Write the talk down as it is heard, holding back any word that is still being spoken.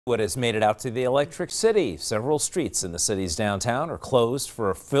What has made it out to the Electric City? Several streets in the city's downtown are closed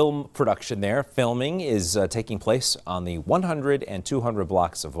for a film production there. Filming is taking place on the 100 and 200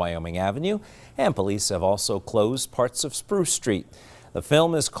 blocks of Wyoming Avenue, and police have also closed parts of Spruce Street. The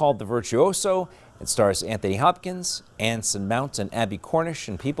film is called The Virtuoso. It stars Anthony Hopkins, Anson Mount, and Abby Cornish,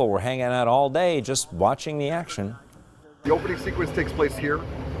 and people were hanging out all day just watching the action. The opening sequence takes place here.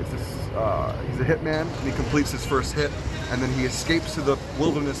 He's a hitman, and he completes his first hit, and then he escapes to the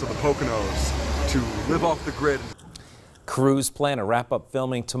wilderness of the Poconos to live off the grid. Crews plan to wrap up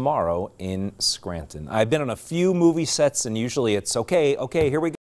filming tomorrow in Scranton. I've been on a few movie sets, and usually it's okay, here we go.